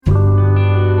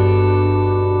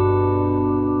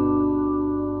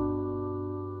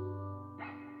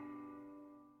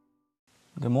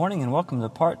Good morning and welcome to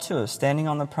part 2 of Standing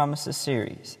on the Promises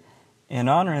series. In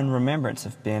honor and remembrance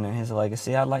of Ben and his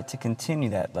legacy, I'd like to continue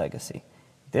that legacy.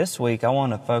 This week I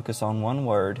want to focus on one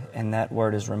word, and that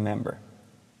word is remember.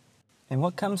 And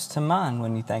what comes to mind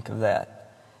when you think of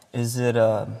that? Is it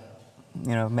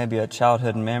maybe a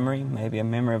childhood memory, maybe a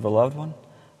memory of a loved one?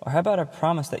 Or how about a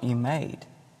promise that you made?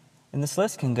 And this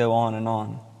list can go on and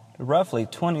on. Roughly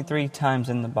 23 times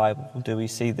in the Bible do we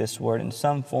see this word in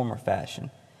some form or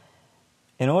fashion.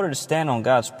 In order to stand on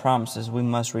God's promises, we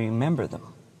must remember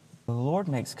them. The Lord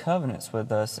makes covenants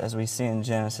with us, as we see in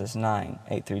Genesis 9,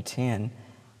 8 through 10,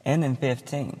 and in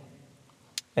 15.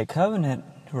 A covenant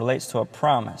relates to a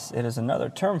promise. It is another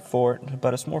term for it,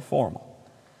 but it's more formal.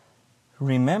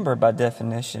 Remember, by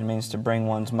definition, means to bring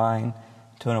one's mind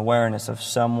to an awareness of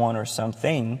someone or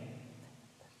something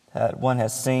that one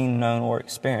has seen, known, or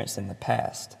experienced in the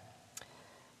past.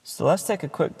 So let's take a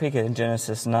quick peek at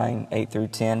Genesis 9, 8 through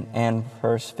 10, and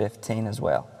verse 15 as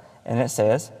well. And it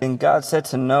says, "And God said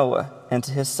to Noah and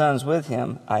to his sons with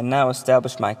him, I now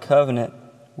establish my covenant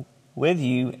with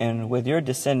you and with your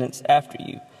descendants after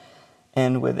you,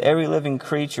 and with every living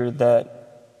creature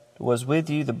that was with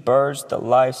you, the birds, the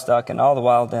livestock, and all the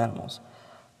wild animals,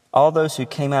 all those who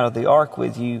came out of the ark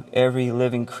with you, every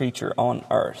living creature on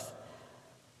earth."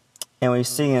 And we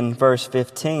see in verse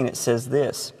 15, it says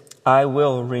this, "I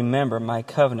will remember my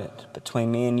covenant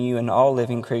between me and you and all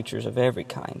living creatures of every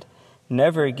kind.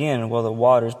 Never again will the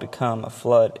waters become a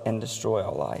flood and destroy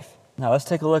all life." Now let's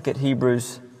take a look at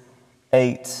Hebrews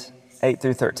 8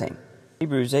 through 13.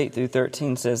 Hebrews 8 through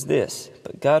 13 says this,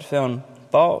 "But God found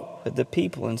fault with the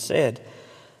people and said,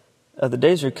 the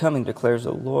days are coming, declares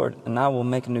the Lord, and I will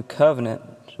make a new covenant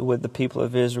with the people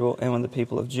of Israel and with the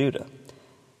people of Judah.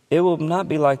 It will not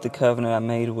be like the covenant I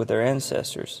made with their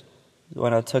ancestors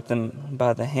when I took them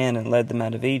by the hand and led them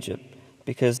out of Egypt,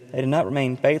 because they did not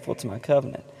remain faithful to my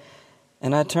covenant.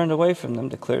 And I turned away from them,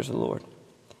 declares the Lord.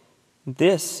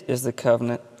 This is the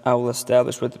covenant I will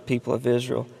establish with the people of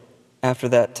Israel after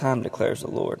that time, declares the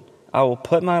Lord. I will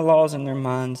put my laws in their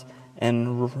minds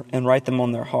and write them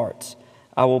on their hearts.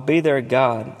 I will be their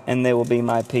God, and they will be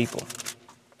my people.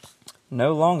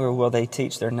 No longer will they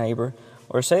teach their neighbor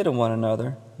or say to one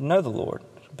another, 'Know the Lord,'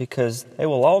 because they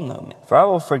will all know me. For I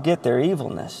will forget their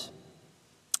evilness,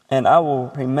 and I will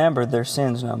remember their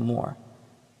sins no more.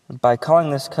 By calling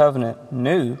this covenant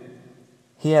new,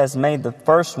 he has made the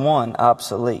first one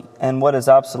obsolete, and what is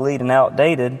obsolete and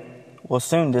outdated will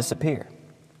soon disappear."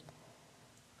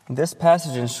 This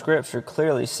passage in Scripture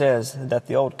clearly says that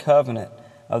the old covenant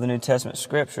of the New Testament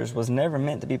Scriptures was never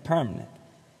meant to be permanent.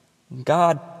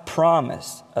 God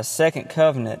promised a second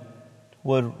covenant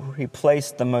would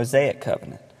replace the Mosaic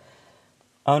covenant.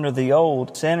 Under the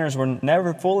old, sinners were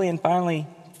never fully and finally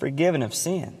forgiven of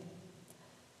sin.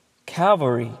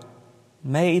 Calvary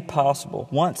made possible,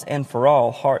 once and for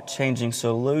all, heart-changing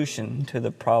solution to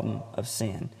the problem of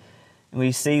sin. And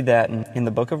we see that in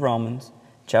the book of Romans,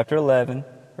 chapter 11,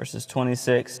 verses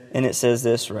 26, and it says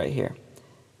this right here.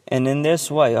 "And in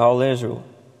this way all Israel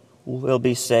will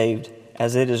be saved,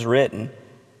 as it is written,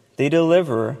 the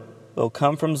deliverer will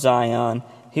come from Zion.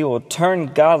 He will turn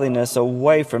godliness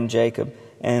away from Jacob,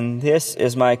 and this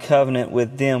is my covenant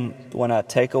with them when I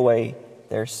take away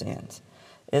their sins."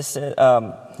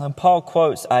 Paul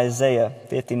quotes Isaiah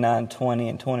 59:20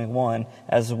 and 21,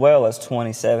 as well as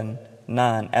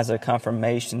 27:9, as a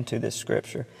confirmation to this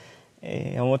scripture.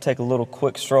 And we'll take a little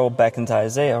quick stroll back into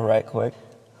Isaiah right quick.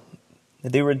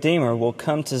 "The Redeemer will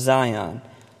come to Zion,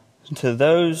 to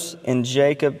those in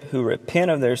Jacob who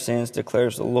repent of their sins,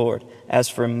 declares the Lord. As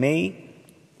for me,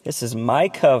 this is my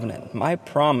covenant, my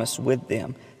promise with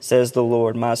them, says the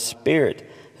Lord. My spirit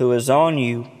who is on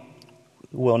you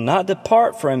will not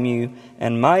depart from you,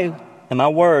 and my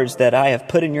words that I have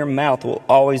put in your mouth will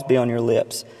always be on your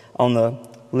lips, on the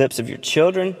lips of your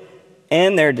children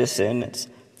and their descendants,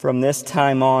 from this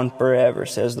time on forever,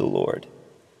 says the Lord."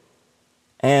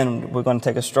 And we're going to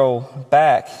take a stroll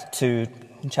back to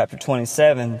chapter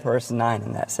 27, verse 9,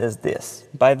 and that says this,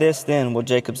 "By this then will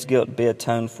Jacob's guilt be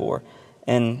atoned for,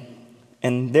 and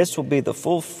this will be the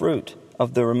full fruit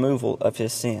of the removal of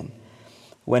his sin,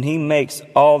 when he makes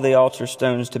all the altar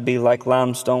stones to be like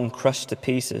limestone crushed to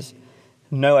pieces.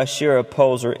 No Asherah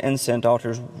poles or incense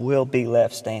altars will be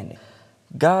left standing."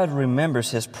 God remembers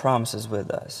his promises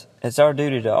with us. It's our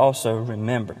duty to also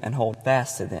remember and hold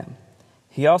fast to them.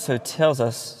 He also tells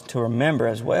us to remember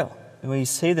as well. We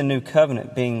see the new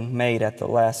covenant being made at the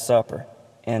Last Supper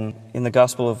in the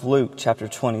Gospel of Luke, chapter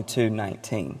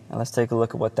 22:19. Now let's take a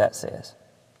look at what that says.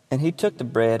 "And he took the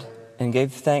bread and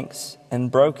gave thanks and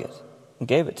broke it and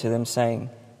gave it to them, saying,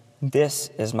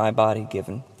 'This is my body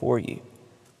given for you.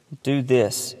 Do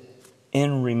this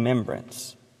in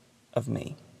remembrance of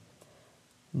me.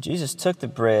 And Jesus took the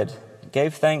bread,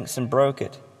 gave thanks, and broke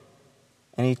it.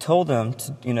 And he told them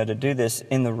to do this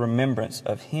in the remembrance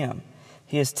of him.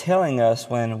 He is telling us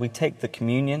when we take the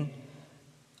communion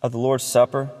of the Lord's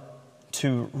Supper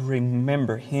to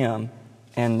remember him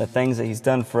and the things that he's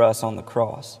done for us on the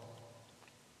cross.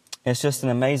 It's just an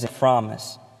amazing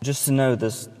promise just to know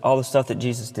this, all the stuff that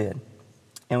Jesus did.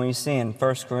 And when you see in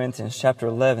 1 Corinthians chapter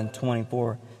 11,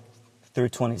 24 through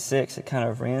 26, it kind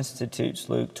of reinstitutes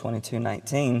Luke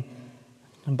 22:19,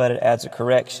 but it adds a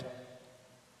correction.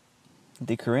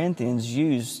 The Corinthians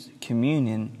used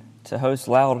communion to host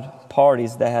loud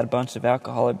parties that had a bunch of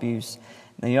alcohol abuse.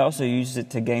 And they also used it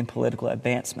to gain political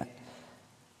advancement.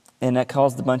 And that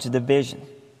caused a bunch of division.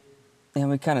 And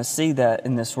we kind of see that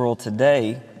in this world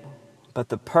today. But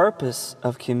the purpose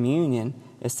of communion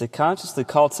is to consciously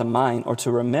call to mind or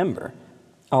to remember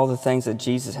all the things that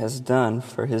Jesus has done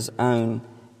for his own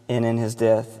and in his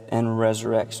death and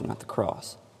resurrection at the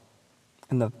cross.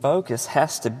 And the focus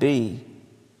has to be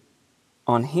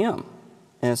on him.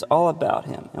 And it's all about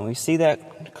him. And we see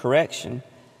that correction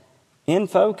in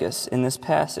focus in this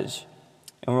passage.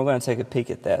 And we're going to take a peek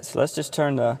at that. So let's just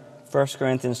turn to 1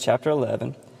 Corinthians chapter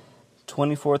 11,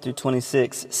 24 through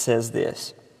 26 says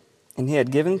this. And he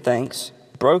had given thanks,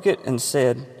 broke it, and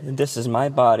said, "This is my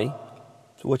body,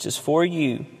 which is for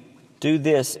you. Do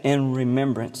this in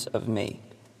remembrance of me."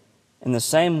 In the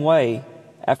same way,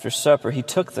 after supper, he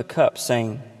took the cup,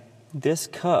 saying, "This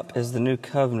cup is the new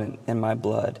covenant in my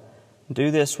blood.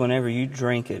 Do this whenever you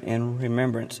drink it in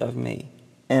remembrance of me.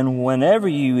 And whenever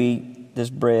you eat this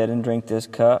bread and drink this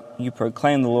cup, you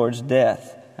proclaim the Lord's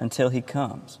death until he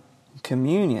comes."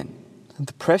 Communion,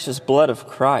 the precious blood of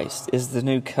Christ, is the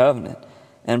new covenant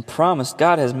and promise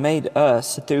God has made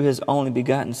us through his only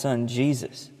begotten Son,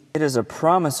 Jesus. It is a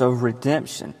promise of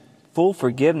redemption, full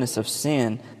forgiveness of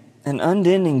sin, and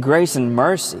unending grace and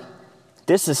mercy.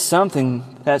 This is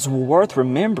something that's worth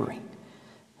remembering.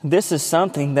 This is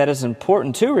something that is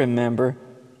important to remember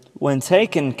when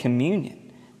taking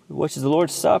communion, which is the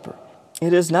Lord's Supper.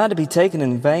 It is not to be taken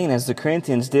in vain as the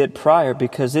Corinthians did prior,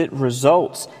 because it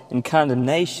results in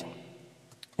condemnation.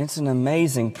 It's an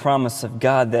amazing promise of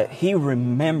God that he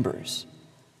remembers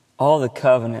all the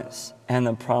covenants and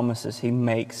the promises he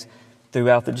makes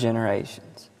throughout the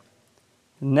generations.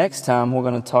 Next time, we're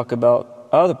going to talk about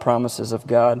other promises of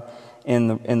God in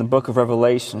the book of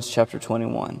Revelation, chapter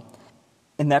 21.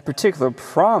 In that particular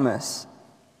promise,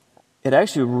 it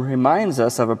actually reminds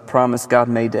us of a promise God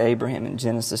made to Abraham in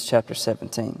Genesis chapter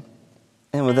 17.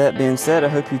 And with that being said, I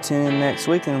hope you tune in next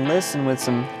week and listen with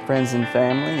some friends and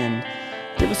family and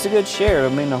give us a good share.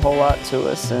 It'll mean a whole lot to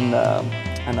us. And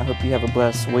I hope you have a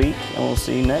blessed week. And we'll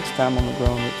see you next time on the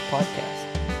Growing Rich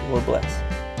podcast. Lord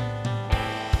bless.